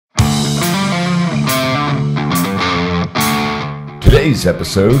today's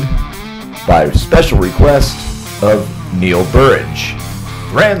episode by special request of Neil Burridge,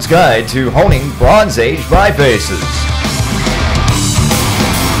 Thrand's Guide to Honing Bronze Age Bifaces.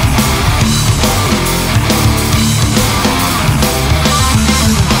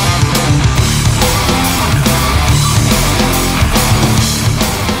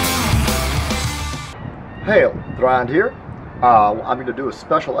 Hail, Thrand here. I'm going to do a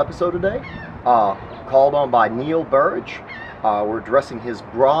special episode today, called on by Neil Burridge. We're addressing his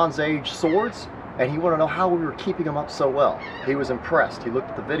Bronze Age swords, and he wanted to know how we were keeping them up so well. He was impressed. He looked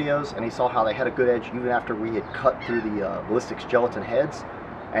at the videos, and he saw how they had a good edge even after we had cut through the ballistics gelatin heads.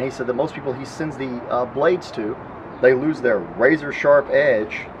 And he said that most people he sends the blades to, they lose their razor sharp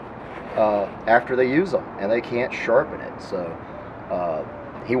edge after they use them, and they can't sharpen it. So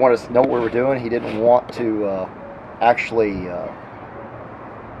he wanted us to know what we were doing. He didn't want to actually, I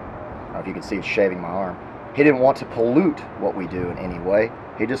don't know if you can see it's shaving my arm. He didn't want to pollute what we do in any way.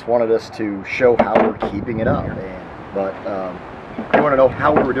 He just wanted us to show how we're keeping it up. But he wanted to know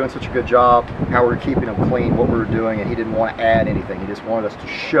how we were doing such a good job, how we were keeping them clean, what we were doing, and he didn't want to add anything. He just wanted us to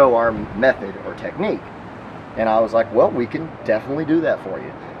show our method or technique. And I was like, well, we can definitely do that for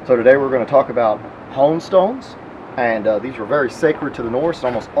you. So today we're going to talk about hone stones. And these were very sacred to the Norse.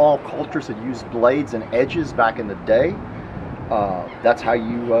 Almost all cultures had used blades and edges back in the day. That's how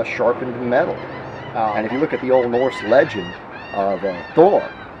you sharpened metal. And if you look at the old Norse legend of Thor,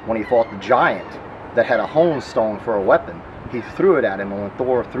 when he fought the giant that had a hone stone for a weapon, he threw it at him, and when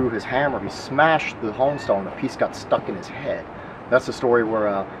Thor threw his hammer, he smashed the hone stone. The piece got stuck in his head. That's the story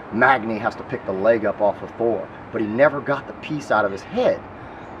where Magni has to pick the leg up off of Thor, but he never got the piece out of his head.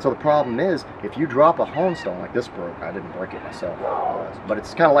 So the problem is, if you drop a hone stone, like this broke, I didn't break it myself, but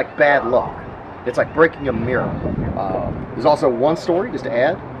it's kind of like bad luck. It's like breaking a mirror. There's also one story, just to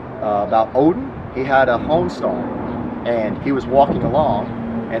add, about Odin. He had a hone stone, and he was walking along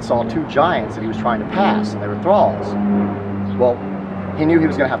and saw two giants that he was trying to pass, and they were thralls. Well, he knew he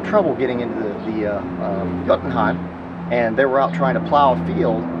was going to have trouble getting into the Jotunheim, and they were out trying to plow a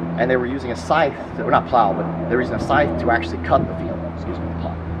field, and they were using a scythe, or not plow, but they were using a scythe to actually cut the field. Excuse me,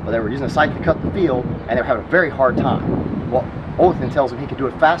 but they were using a scythe to cut the field, and they were having a very hard time. Well, Odin tells him he could do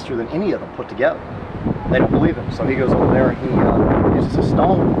it faster than any of them put together. They don't believe him, so he goes over there and he uses a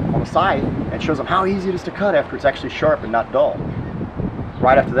stone on the scythe and shows them how easy it is to cut after it's actually sharp and not dull.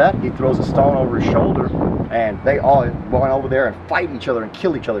 Right after that, he throws a stone over his shoulder, and they all went over there and fight each other and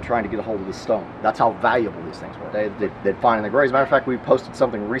kill each other trying to get a hold of the stone. That's how valuable these things were. They'd find in the graves. As a matter of fact, we posted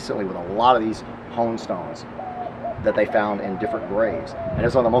something recently with a lot of these hone stones that they found in different graves. And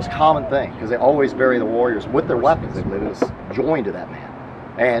it's one of the most common things, because they always bury the warriors with their weapons. They leave us joined to that man,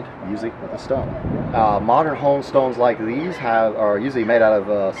 and usually with a stone. Modern hone stones like these are usually made out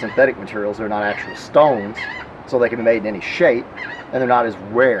of synthetic materials. They're not actual stones, so they can be made in any shape, and they're not as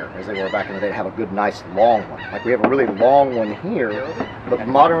rare as they were back in the day to have a good, nice, long one. Like we have a really long one here, but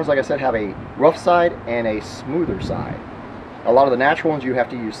modern ones, like I said, have a rough side and a smoother side. A lot of the natural ones, you have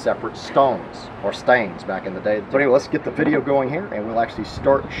to use separate stones or stains back in the day. So anyway, let's get the video going here, and we'll actually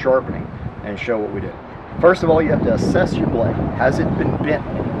start sharpening and show what we do. First of all, you have to assess your blade. Has it been bent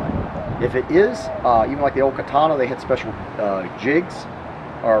in any way? If it is, even like the old katana, they had special jigs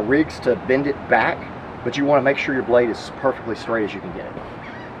or rigs to bend it back, but you want to make sure your blade is perfectly straight as you can get it.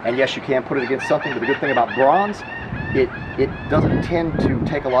 And yes, you can put it against something, but the good thing about bronze, it doesn't tend to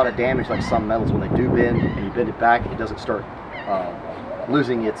take a lot of damage like some metals. When they do bend and you bend it back, it doesn't start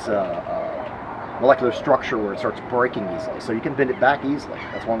losing its molecular structure where it starts breaking easily. So you can bend it back easily.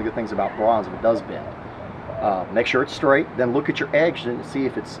 That's one of the good things about bronze if it does bend. Make sure it's straight. Then look at your edge and see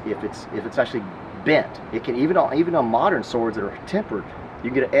if it's actually bent. It can even on modern swords that are tempered, you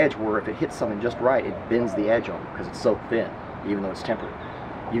can get an edge where if it hits something just right, it bends the edge on it because it's so thin, even though it's tempered.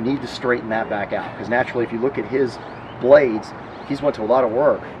 You need to straighten that back out, because naturally, if you look at his blades, he's went to a lot of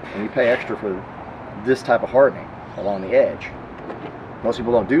work, and you pay extra for this type of hardening along the edge. Most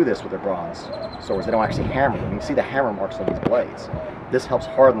people don't do this with their bronze swords. They don't actually hammer them. You can see the hammer marks on these blades. This helps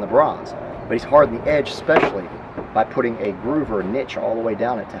harden the bronze, but he's hardened the edge especially by putting a groove or a niche all the way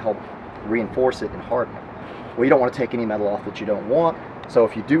down it to help reinforce it and harden it. Well, you don't want to take any metal off that you don't want, so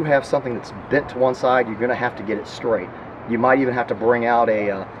if you do have something that's bent to one side, you're going to have to get it straight. You might even have to bring out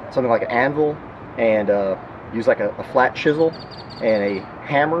something like an anvil and use like a flat chisel and a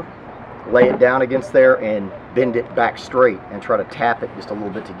hammer, lay it down against there and bend it back straight and try to tap it just a little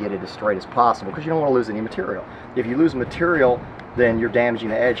bit to get it as straight as possible, because you don't want to lose any material. If you lose material, then you're damaging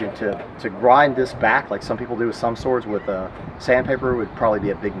the edge, and to grind this back like some people do with some swords with sandpaper would probably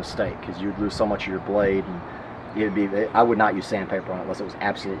be a big mistake, because you'd lose so much of your blade, and I would not use sandpaper on it unless it was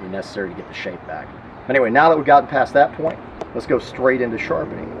absolutely necessary to get the shape back. Anyway, now that we've gotten past that point, let's go straight into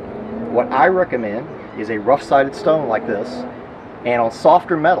sharpening. What I recommend is a rough-sided stone like this, and on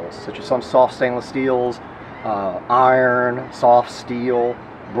softer metals, such as some soft stainless steels, iron, soft steel,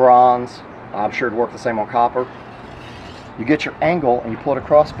 bronze. I'm sure it'd work the same on copper. You get your angle and you pull it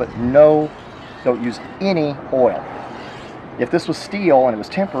across, but no, don't use any oil. If this was steel and it was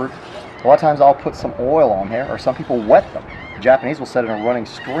tempered, a lot of times I'll put some oil on here, or some people wet them. The Japanese will set it in a running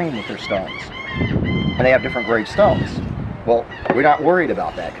stream with their stones. And they have different grade stones. Well, we're not worried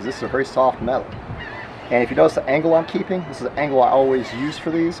about that because this is a very soft metal. And if you notice the angle I'm keeping, this is the angle I always use for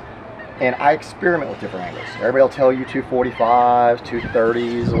these. And I experiment with different angles. Everybody will tell you 245s,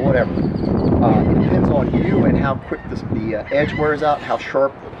 230s, or whatever. It depends on you and how quick the edge wears out, how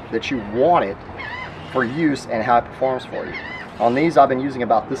sharp that you want it for use, and how it performs for you. On these, I've been using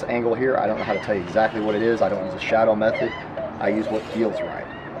about this angle here. I don't know how to tell you exactly what it is. I don't use a shadow method. I use what feels right.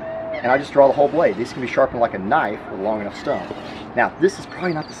 And I just draw the whole blade. These can be sharpened like a knife with a long enough stone. Now, this is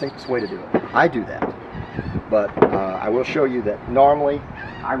probably not the safest way to do it. I do that. But I will show you that normally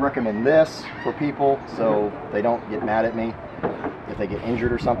I recommend this for people so they don't get mad at me if they get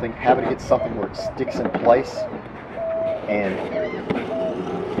injured or something. Have it get something where it sticks in place. And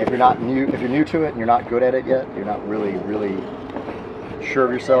if you're new to it and you're not good at it yet, you're not really sure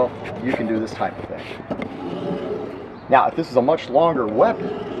of yourself, you can do this type of thing. Now, if this is a much longer weapon,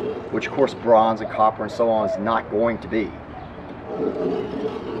 which of course bronze and copper and so on is not going to be,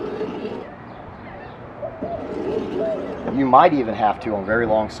 you might even have to on very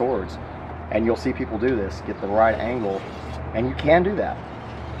long swords, and you'll see people do this, get the right angle, and you can do that.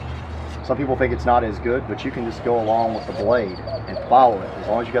 Some people think it's not as good, but you can just go along with the blade and follow it as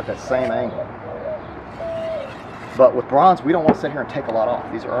long as you got that same angle. But with bronze, we don't want to sit here and take a lot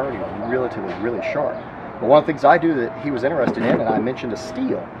off. These are already relatively really sharp. But one of the things I do that he was interested in, and I mentioned, is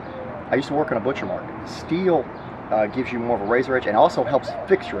steel. I used to work in a butcher market. Steel gives you more of a razor edge and also helps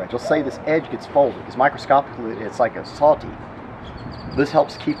fix your edge. Let's say this edge gets folded, because microscopically it's like a saw teeth. This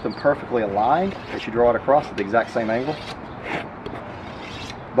helps keep them perfectly aligned as you draw it across at the exact same angle.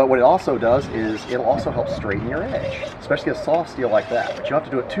 But what it also does is it'll also help straighten your edge, especially a soft steel like that. But you don't have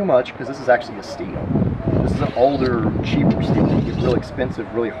to do it too much because this is actually a steel. This is an older, cheaper steel. You get really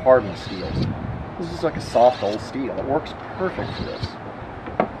expensive, really hardened steels. This is like a soft old steel. It works perfect for this.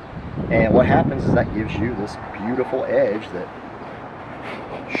 And what happens is that gives you this beautiful edge that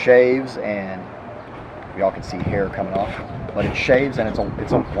shaves, and y'all can see hair coming off, but it shaves, and it's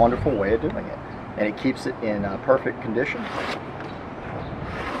a wonderful way of doing it. And it keeps it in perfect condition.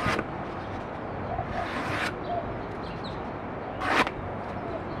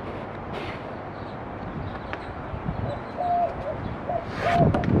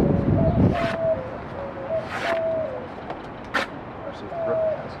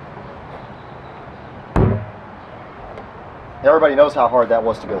 Everybody knows how hard that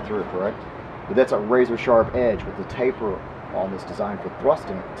was to go through, correct? But that's a razor sharp edge with the taper on this designed for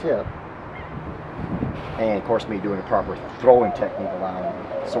thrusting at the tip. And of course me doing a proper throwing technique allowing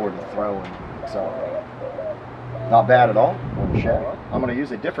the sword to throw and accelerate. Not bad at all. I'm going to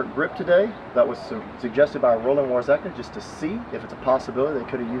use a different grip today that was suggested by Roland Warzeka, just to see if it's a possibility they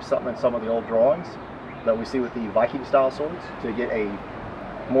could have used something in some of the old drawings that we see with the Viking style swords to get a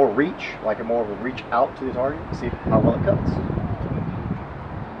more reach, like a more of a reach out to the target, and see how well it cuts.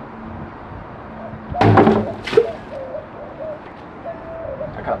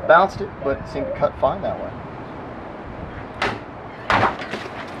 I kind of bounced it, but it seemed to cut fine that way.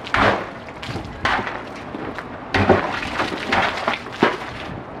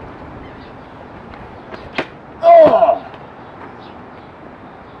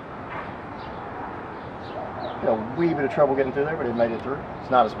 A wee bit of trouble getting through there, but it made it through.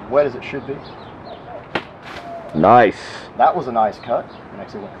 It's not as wet as it should be. Nice. That was a nice cut. It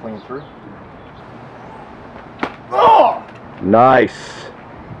actually went clean through. Oh! Nice.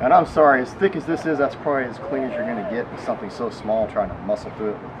 And I'm sorry, as thick as this is, that's probably as clean as you're going to get with something so small, trying to muscle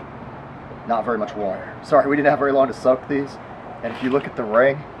through it with not very much water. Sorry, we didn't have very long to soak these. And if you look at the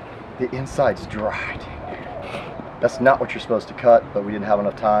ring, the inside's dry. That's not what you're supposed to cut, but we didn't have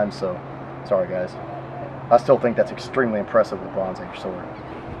enough time, so sorry guys. I still think that's extremely impressive with a Bronze Age sword.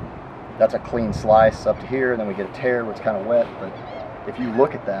 That's a clean slice up to here, and then we get a tear where it's kind of wet, but if you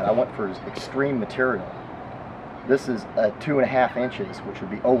look at that, I went for extreme material. This is 2.5 inches, which would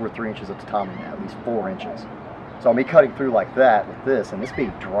be over 3 inches at the top of that, at least 4 inches. So me cutting through like that with this, and this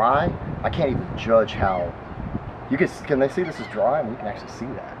being dry, I can't even judge how. Can they see this is dry? I mean, you can actually see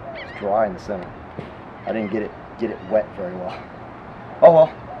that. It's dry in the center. I didn't get it wet very well. Oh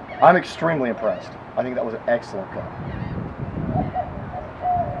well, I'm extremely impressed. I think that was an excellent cut.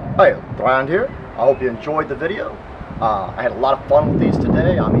 Hey, Thrand here. I hope you enjoyed the video. I had a lot of fun with these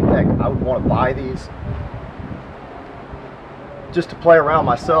today. I mean, heck, I would want to buy these just to play around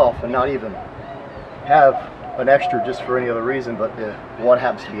myself and not even have an extra just for any other reason, but one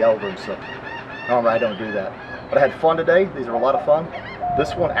happens to be Eldgrim, so normally I don't do that. But I had fun today. These are a lot of fun.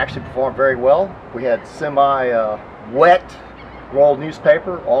 This one actually performed very well. We had semi-wet rolled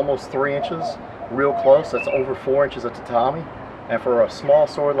newspaper, almost 3 inches, real close. That's over 4 inches at tatami. And for a small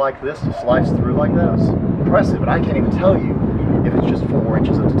sword like this to slice through like that was impressive. But I can't even tell you if it's just 4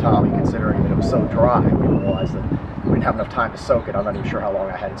 inches of tatami, considering that it was so dry. We realized that we didn't have enough time to soak it. I'm not even sure how long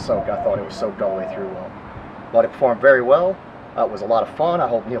I had it soaked. I thought it was soaked all the way through well. But it performed very well. It was a lot of fun. I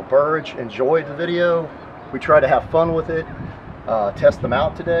hope Neil Burridge enjoyed the video. We tried to have fun with it, test them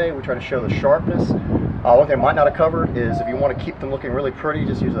out today. We tried to show the sharpness. One thing I might not have covered is if you want to keep them looking really pretty,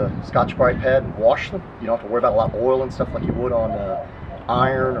 just use a Scotch-Brite pad and wash them. You don't have to worry about a lot of oil and stuff like you would on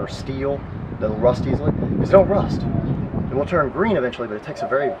iron or steel that'll rust easily. Because they don't rust. It will turn green eventually, but it takes a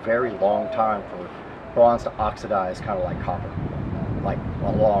very, very long time for bronze to oxidize, kind of like copper. Like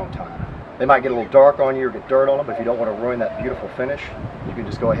a long time. They might get a little dark on you or get dirt on them, but if you don't want to ruin that beautiful finish, you can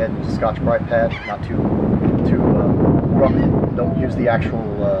just go ahead and use a Scotch-Brite pad, not too rough. Don't use the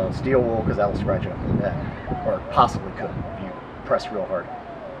actual steel wool because that'll scratch up really bad, or possibly could if you press real hard.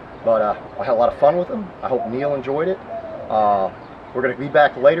 But I had a lot of fun with them. I hope Neil enjoyed it. We're going to be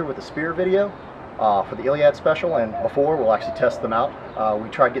back later with the spear video for the Iliad special, and before we'll actually test them out. We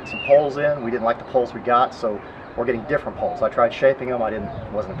tried getting some poles in. We didn't like the poles we got, so we're getting different poles. I tried shaping them.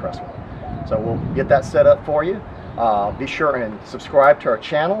 Wasn't impressed with them. So we'll get that set up for you. Be sure and subscribe to our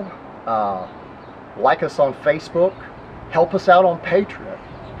channel. Like us on Facebook. Help us out on Patreon.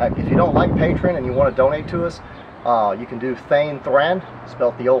 If you don't like Patreon and you want to donate to us, you can do /Thrand,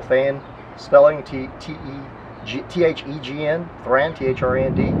 spelled the old Than spelling, T-H-E-G-N, Thrand,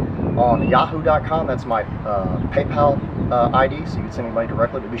 T-H-R-A-N-D, on yahoo.com. That's my PayPal ID, so you can send me money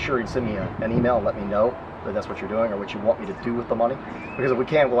directly. But be sure you send me an email and let me know that that's what you're doing or what you want me to do with the money. Because if we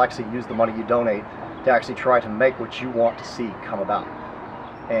can, we'll actually use the money you donate to actually try to make what you want to see come about.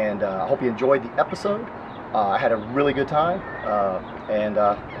 And I hope you enjoyed the episode. I had a really good time.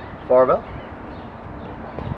 Farewell.